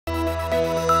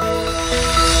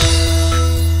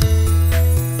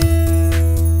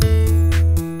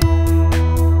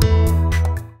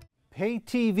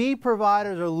TV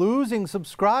providers are losing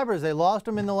subscribers. They lost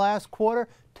them in the last quarter.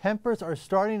 Tempers are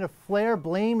starting to flare.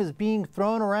 Blame is being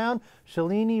thrown around.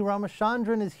 Shalini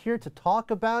Ramachandran is here to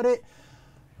talk about it.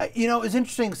 You know, it's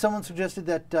interesting. Someone suggested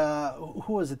that,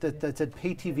 who was it that said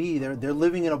pay TV, they're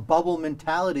living in a bubble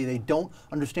mentality. They don't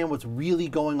understand what's really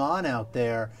going on out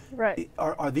there. Right.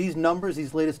 Are these numbers,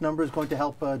 these latest numbers, going to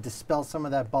help dispel some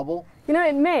of that bubble? You know,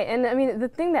 it may. And I mean, the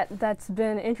thing that's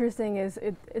been interesting is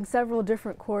in several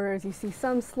different quarters, you see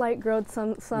some slight growth,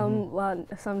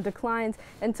 some declines.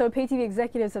 And so pay TV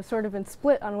executives have sort of been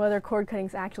split on whether cord cutting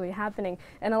is actually happening.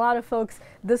 And a lot of folks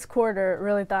this quarter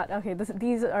really thought, okay,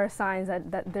 these are signs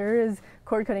that there is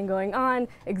cord cutting going on.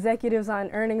 Executives on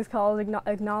earnings calls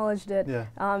acknowledged it. Yeah.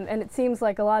 And it seems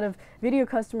like a lot of video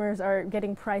customers are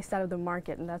getting priced out of the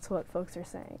market, and that's what folks are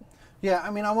saying. Yeah,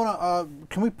 I mean, I want to,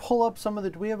 can we pull up some of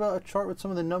the, do we have a chart with some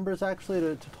of the numbers actually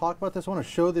to talk about this? I want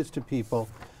to show this to people.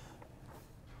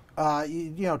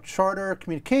 You know, Charter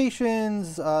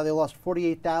Communications, they lost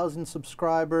 48,000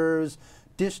 subscribers.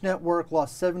 Dish Network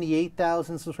lost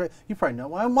 78,000 subscribers. You probably know.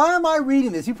 Why am I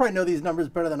reading this? You probably know these numbers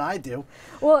better than I do.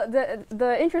 Well,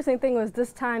 the interesting thing was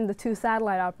this time the two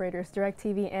satellite operators,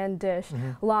 DirecTV and Dish,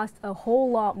 lost a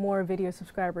whole lot more video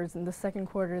subscribers in the second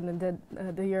quarter than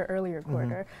did the year earlier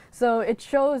quarter. So it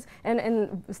shows,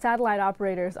 and satellite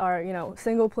operators are, you know,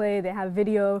 single play. They have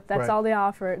video. That's all they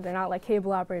offer. They're not like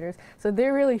cable operators. So they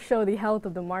really show the health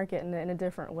of the market in a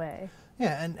different way.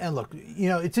 Yeah, and look, you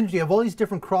know, it's interesting. You have all these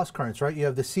different cross currents, right? You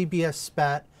have the CBS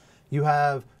spat. You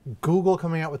have Google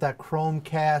coming out with that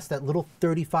Chromecast, that little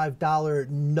 $35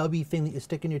 nubby thing that you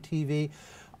stick in your TV.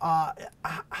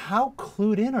 How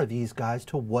clued in are these guys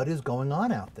to what is going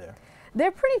on out there? They're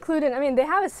pretty clued in. I mean, they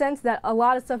have a sense that a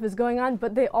lot of stuff is going on,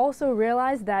 but they also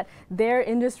realize that their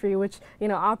industry, which, you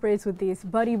know, operates with these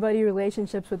buddy-buddy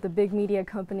relationships with the big media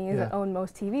companies that own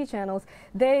most TV channels,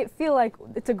 they feel like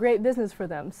it's a great business for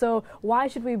them. So why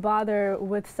should we bother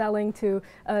with selling to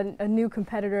a new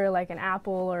competitor like an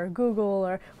Apple or Google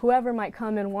or whoever might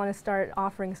come and want to start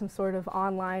offering some sort of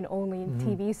online-only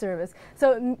TV service?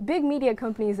 So big media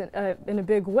companies in a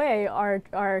big way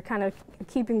are kind of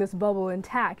keeping this bubble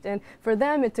intact. And for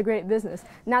them, it's a great business.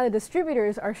 Now the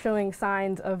distributors are showing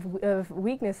signs of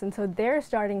weakness, and so they're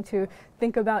starting to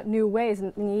think about new ways.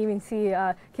 And you even see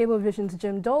Cablevision's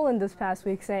Jim Dolan this past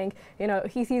week saying, you know,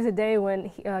 he sees a day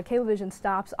when Cablevision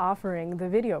stops offering the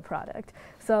video product.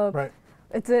 So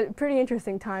it's a pretty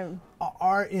interesting time.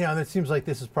 You know, and it seems like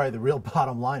this is probably the real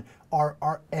bottom line.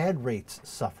 Are ad rates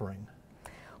suffering?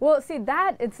 Well, see,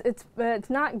 that it's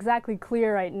not exactly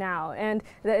clear right now, and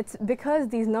it's because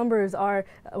these numbers are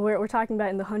we're talking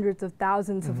about in the hundreds of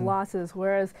thousands of losses,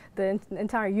 whereas the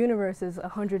entire universe is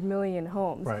 100 million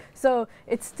homes. So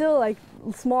it's still like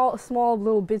small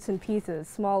little bits and pieces,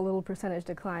 small little percentage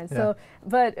declines. So,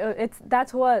 but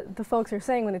that's what the folks are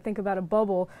saying when they think about a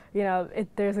bubble. You know,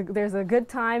 there's a good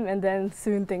time, and then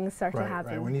soon things start to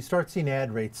happen. When you start seeing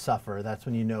ad rates suffer, that's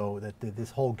when you know that this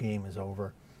whole game is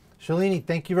over. Shalini,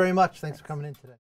 thank you very much. Thanks for coming in today.